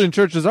 especially in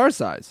churches our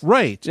size.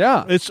 Right.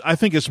 Yeah. I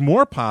think it's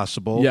more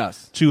possible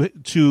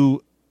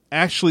to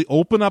actually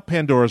open up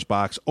Pandora's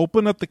box,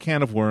 open up the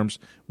can of worms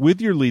with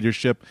your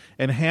leadership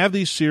and have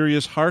these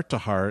serious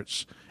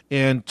heart-to-hearts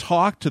and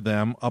talk to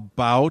them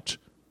about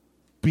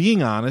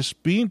being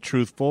honest, being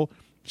truthful,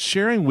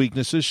 sharing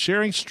weaknesses,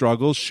 sharing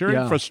struggles,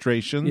 sharing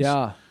frustrations.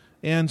 Yeah.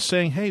 And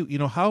saying, hey,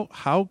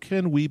 how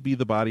can we be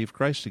the body of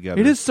Christ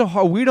together? It is so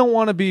hard. We don't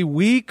want to be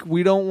weak.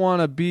 We don't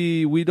want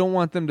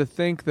them to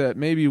think that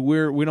maybe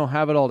we don't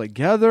have it all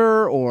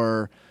together,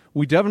 or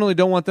we definitely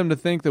don't want them to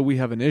think that we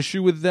have an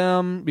issue with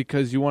them,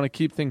 because you want to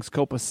keep things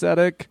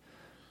copacetic.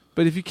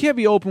 But if you can't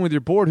be open with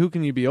your board, who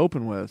can you be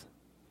open with?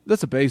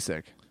 That's a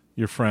basic.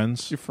 Your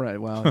friends. Your friend.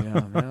 Well,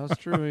 yeah, that's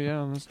true.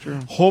 Yeah, that's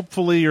true.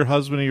 Hopefully your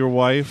husband or your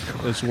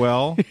wife as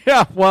well.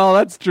 Yeah, well,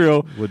 that's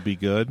true. Would be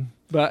good.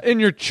 But in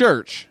your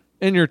church,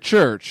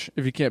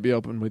 if you can't be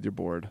open with your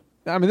board,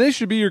 I mean, they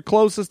should be your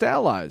closest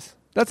allies.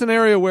 That's an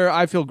area where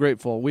I feel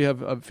grateful. We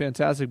have a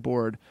fantastic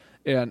board,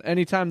 and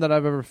anytime that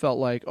I've ever felt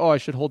like, I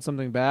should hold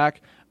something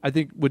back, I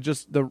think with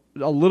just a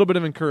little bit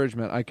of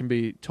encouragement, I can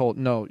be told,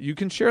 no, you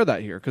can share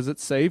that here because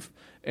it's safe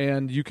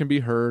and you can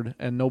be heard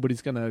and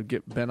nobody's going to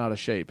get bent out of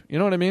shape. You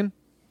know what I mean?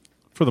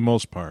 For the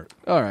most part.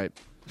 All right.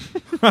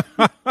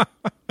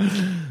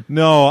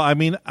 No, I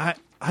mean,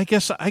 I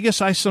guess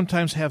I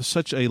sometimes have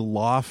such a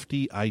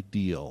lofty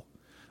ideal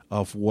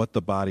of what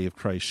the body of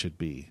Christ should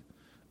be.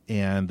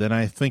 And then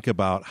I think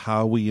about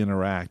how we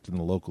interact in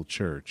the local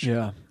church.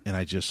 Yeah. And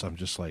I'm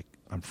just like,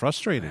 I'm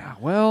frustrated. Yeah,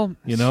 well,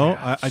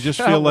 I just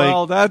feel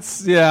like,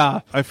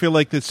 well, I feel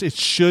like it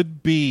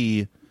should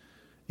be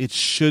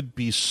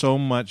so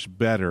much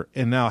better.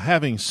 And now,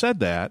 having said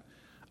that,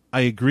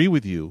 I agree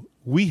with you.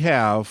 We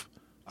have,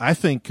 I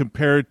think,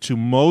 compared to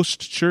most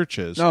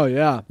churches,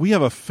 we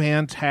have a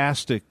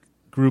fantastic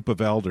group of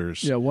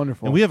elders. Yeah,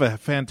 wonderful. And we have a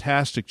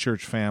fantastic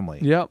church family.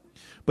 Yep.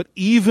 But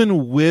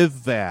even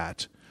with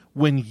that,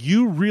 when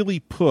you really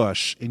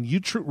push and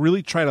you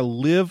really try to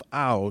live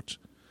out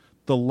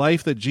the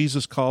life that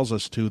Jesus calls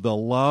us to, the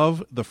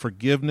love, the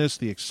forgiveness,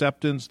 the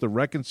acceptance, the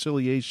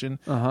reconciliation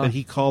that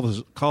he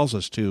calls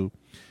us to,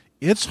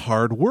 it's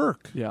hard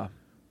work. Yeah.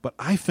 But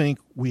I think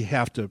we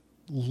have to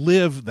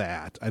live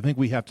that. I think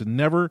we have to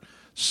never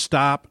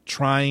stop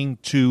trying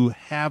to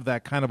have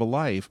that kind of a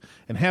life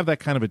and have that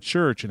kind of a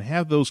church and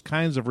have those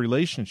kinds of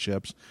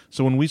relationships.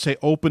 So when we say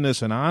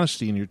openness and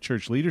honesty in your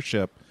church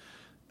leadership,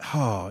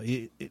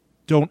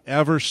 don't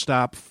ever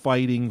stop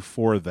fighting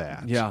for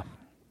that. Yeah.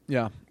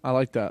 Yeah, I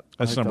like that.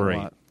 That's number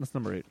 8. That's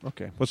number 8.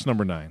 Okay. What's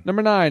number 9?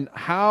 Number 9,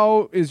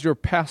 how is your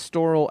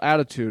pastoral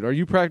attitude? Are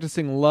you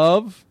practicing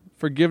love,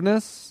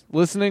 forgiveness,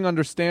 listening,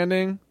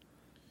 understanding?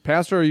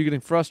 Pastor, are you getting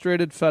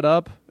frustrated, fed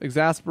up,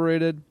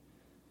 exasperated?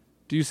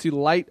 Do you see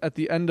light at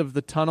the end of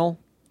the tunnel?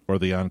 Or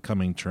the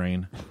oncoming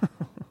train?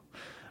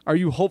 Are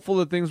you hopeful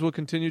that things will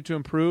continue to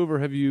improve, or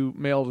have you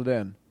mailed it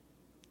in?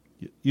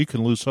 You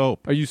can lose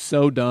hope. Are you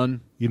so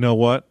done? You know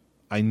what?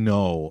 I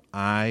know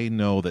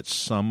that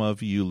some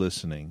of you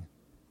listening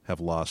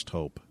have lost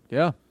hope.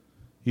 Yeah.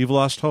 You've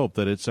lost hope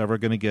that it's ever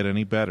going to get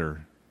any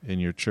better in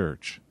your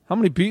church. How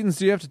many beatings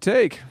do you have to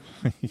take?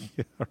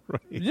 Yeah,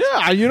 right.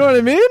 Yeah, you know what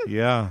I mean?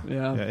 Yeah.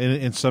 Yeah.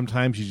 And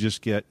sometimes you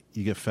just get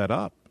fed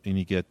up and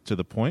you get to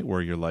the point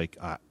where you're like,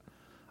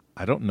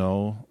 I don't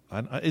know.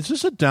 Is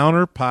this a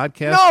downer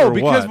podcast? No, or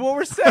because what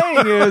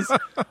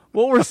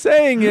we're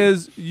saying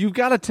is you've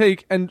got to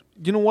take, and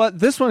you know what?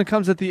 This one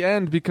comes at the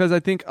end because I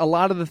think a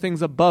lot of the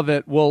things above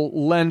it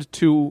will lend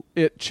to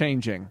it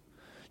changing.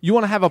 You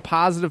want to have a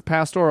positive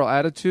pastoral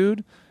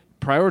attitude.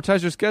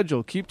 prioritize your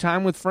schedule. Keep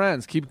time with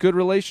friends. Keep good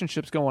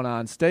relationships going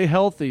on. Stay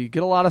healthy.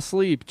 Get a lot of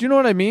sleep. Do you know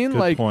what I mean?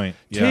 Good point.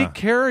 Yeah. Take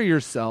care of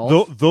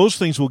yourself. Those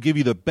things will give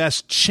you the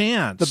best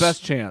chance.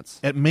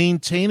 At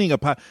maintaining a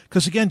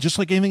because again, just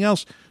like anything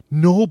else,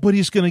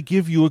 nobody's going to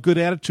give you a good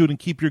attitude and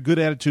keep your good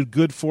attitude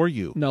good for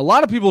you. Now, a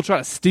lot of people try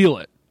to steal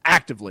it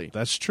actively.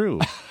 That's true.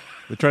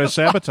 They try to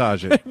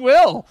sabotage it. They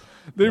will.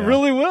 They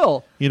really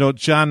will. You know,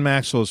 John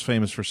Maxwell is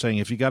famous for saying,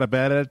 if you got a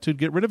bad attitude,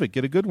 get rid of it.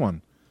 Get a good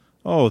one.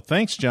 Oh,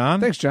 thanks, John.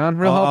 Thanks, John.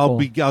 Real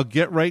helpful. I'll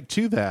get right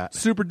to that.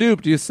 Super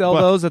dupe. Do you sell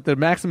those at the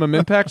Maximum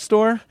Impact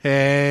store?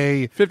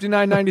 Hey.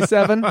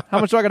 $59.97. How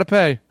much do I got to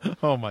pay?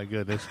 Oh, my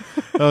goodness.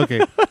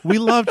 Okay. We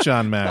love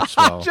John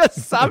Maxwell.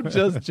 I'm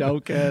just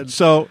joking.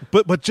 So,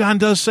 but John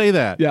does say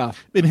that. Yeah.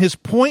 And his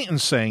point in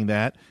saying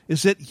that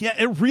is that, yeah,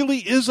 it really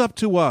is up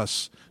to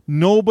us.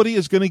 Nobody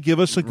is going to give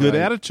us a good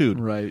attitude.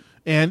 Right.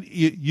 And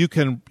you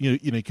can you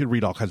can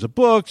read all kinds of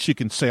books, you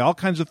can say all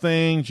kinds of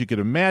things, you can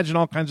imagine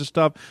all kinds of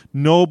stuff.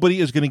 Nobody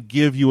is going to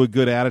give you a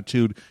good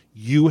attitude.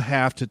 You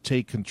have to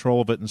take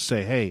control of it and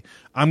say, "Hey,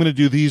 I'm going to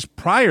do these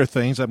prior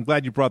things." I'm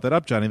glad you brought that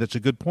up, Johnny. That's a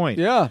good point.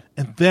 Yeah.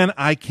 And then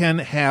I can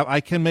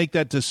make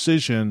that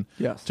decision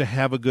to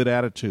have a good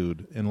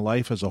attitude, and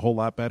life is a whole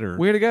lot better.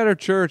 We had a guy at our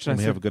church, and I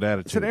said, have a good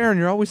attitude. I said, "Aaron,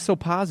 you're always so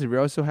positive. You're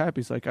always so happy."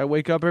 He's like, "I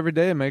wake up every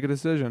day and make a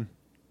decision."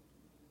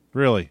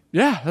 Really?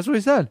 Yeah, that's what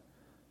he said.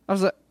 I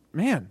was like,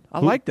 man,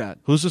 I like that.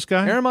 Who's this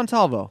guy? Aaron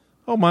Montalvo.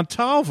 Oh,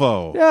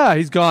 Montalvo. Yeah,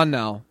 he's gone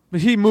now.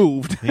 But he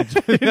moved. That's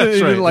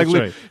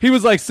right. He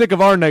was like sick of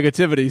our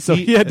negativity, so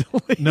he had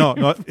to leave.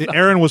 No,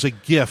 Aaron was a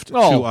gift to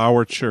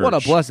our church. What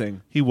a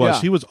blessing. He was.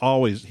 Yeah. He was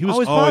always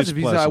positive.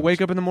 He said, pleasant. I wake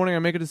up in the morning, I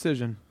make a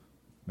decision.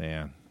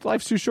 Man.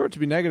 Life's too short to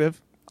be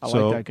negative. I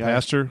like that guy.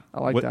 Pastor,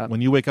 I like that.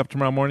 When you wake up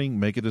tomorrow morning,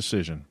 make a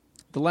decision.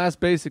 The last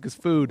basic is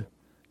food.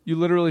 You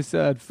literally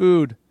said,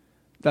 food.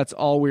 That's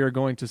all we are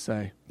going to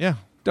say. Yeah.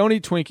 Don't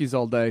eat Twinkies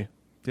all day.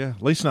 Yeah,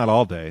 at least not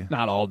all day.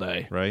 Not all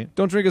day. Right?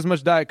 Don't drink as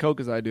much Diet Coke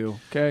as I do,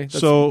 okay? That's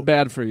so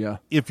bad for you.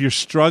 If you're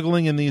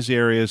struggling in these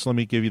areas, let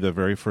me give you the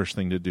very first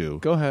thing to do.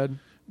 Go ahead.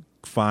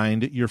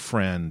 Find your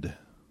friend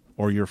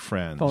or your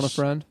friends. Phone a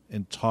friend?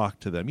 And talk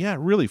to them. Yeah,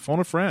 really,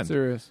 phone a friend.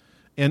 Serious.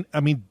 And,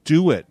 I mean,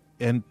 do it.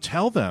 And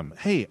tell them,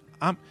 hey,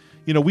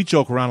 we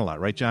joke around a lot,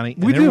 right, Johnny?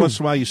 And we every do. once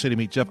in a while you say to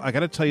me, Jeff, I got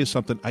to tell you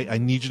something. I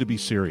need you to be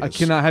serious. I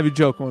cannot have you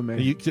joking with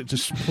me.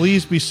 Just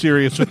please be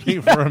serious with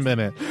me for a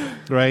minute,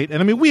 right?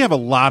 And I mean, we have a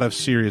lot of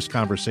serious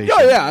conversations.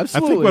 Oh, yeah,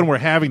 absolutely. I think when we're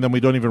having them, we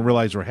don't even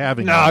realize we're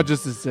having them. No, it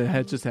just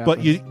happens.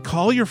 But you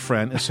call your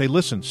friend and say,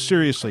 listen,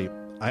 seriously,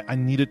 I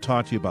need to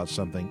talk to you about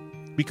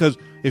something. Because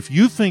if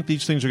you think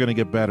these things are going to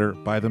get better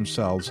by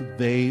themselves,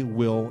 they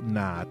will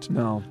not.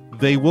 No.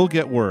 They will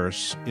get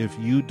worse if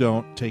you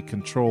don't take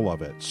control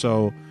of it.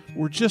 So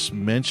we're just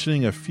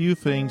mentioning a few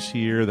things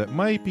here that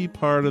might be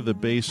part of the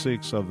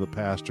basics of the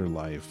pastor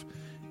life.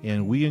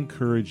 And we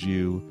encourage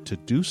you to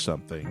do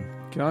something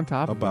Get on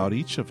top about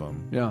each of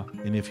them. Yeah.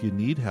 And if you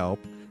need help,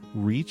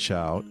 reach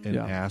out and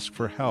ask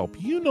for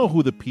help. You know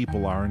who the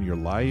people are in your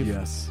life.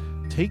 Yes.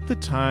 Take the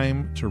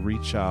time to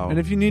reach out. And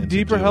if you need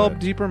deeper help,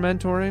 deeper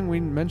mentoring,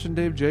 we mentioned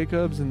Dave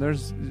Jacobs,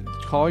 and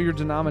call your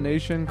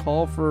denomination,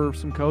 call for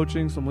some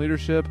coaching, some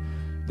leadership.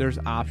 There's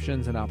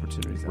options and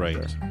opportunities out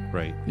there.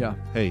 Right. Yeah.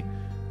 Hey,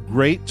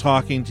 great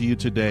talking to you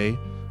today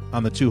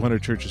on the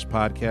 200 Churches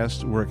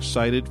podcast. We're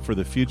excited for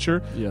the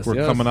future. Yes, We're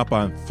coming up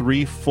on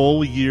 3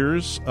 full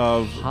years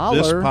of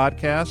this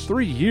podcast.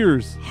 3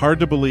 years.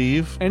 Hard to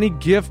believe. Any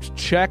gift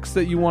checks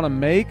that you want to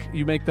make,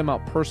 you make them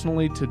out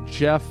personally to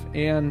Jeff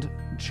and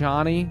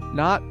Johnny,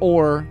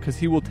 because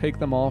he will take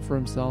them all for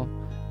himself.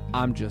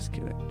 I'm just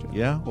kidding, Jeff.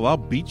 Yeah, well, I'll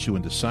beat you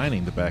into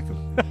signing the back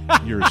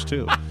of yours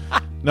too.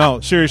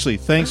 No, seriously,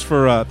 thanks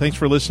for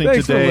listening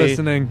Thanks today. for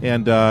listening.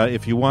 And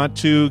if you want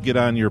to, get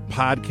on your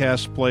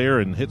podcast player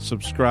and hit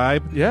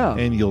subscribe. Yeah.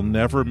 And you'll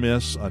never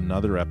miss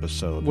another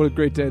episode. What a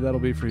great day that'll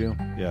be for you.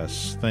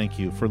 Yes, thank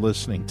you for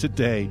listening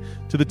today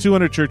to the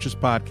 200 Churches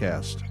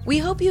podcast. We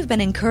hope you've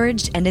been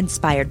encouraged and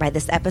inspired by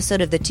this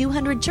episode of the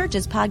 200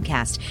 Churches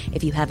podcast.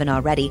 If you haven't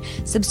already,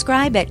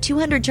 subscribe at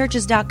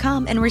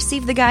 200churches.com and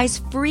receive the guy's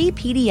free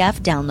PDF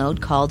download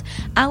called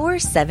Our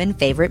 7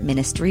 Favorite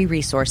Ministry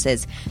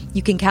Resources.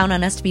 You can count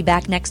on us to be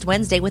back next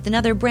Wednesday with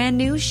another brand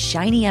new,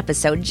 shiny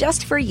episode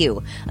just for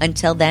you.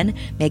 Until then,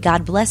 may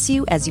God bless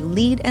you as you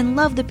lead and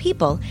love the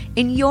people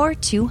in your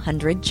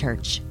 200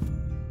 church.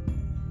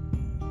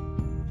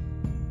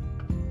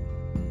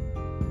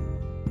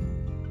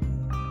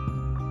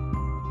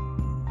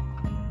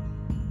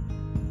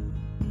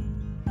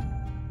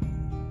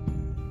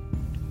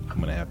 I'm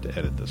going to have to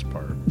edit this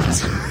part.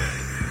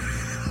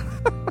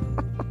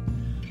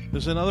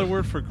 There's another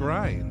word for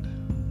grind.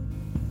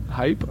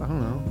 Hype? I don't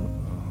know.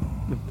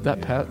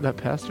 That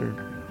pastor,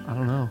 I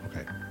don't know.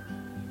 Okay.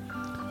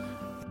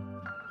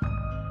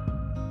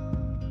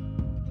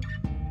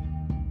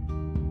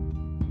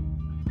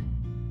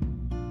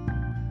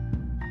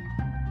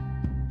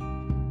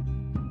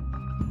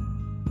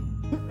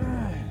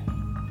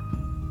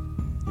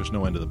 There's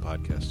no end to the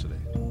podcast today.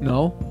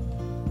 No?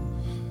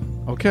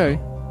 Okay.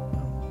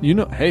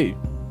 Hey,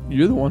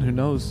 you're the one who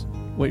knows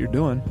what you're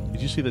doing. You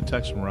Did you see the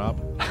text from Rob?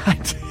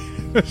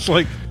 It's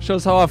like,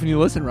 Shows how often you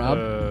listen, Rob.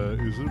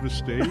 is it a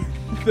mistake?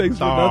 Thanks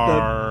for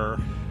Dar.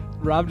 nothing.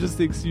 Rob just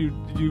thinks you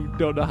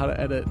don't know how to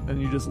edit,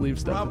 and you just leave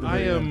stuff. Rob, at the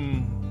very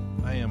end.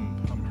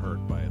 I'm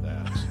hurt by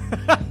that.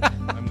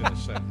 I'm going to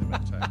send him a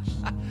text.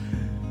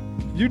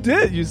 You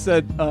did. You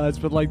said it's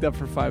been like that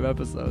for 5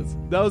 episodes.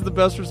 That was the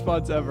best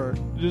response ever.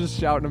 You're just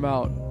shouting them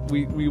out.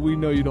 We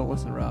know you don't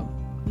listen, Rob.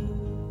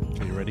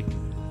 Are you ready?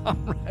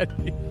 I'm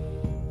ready.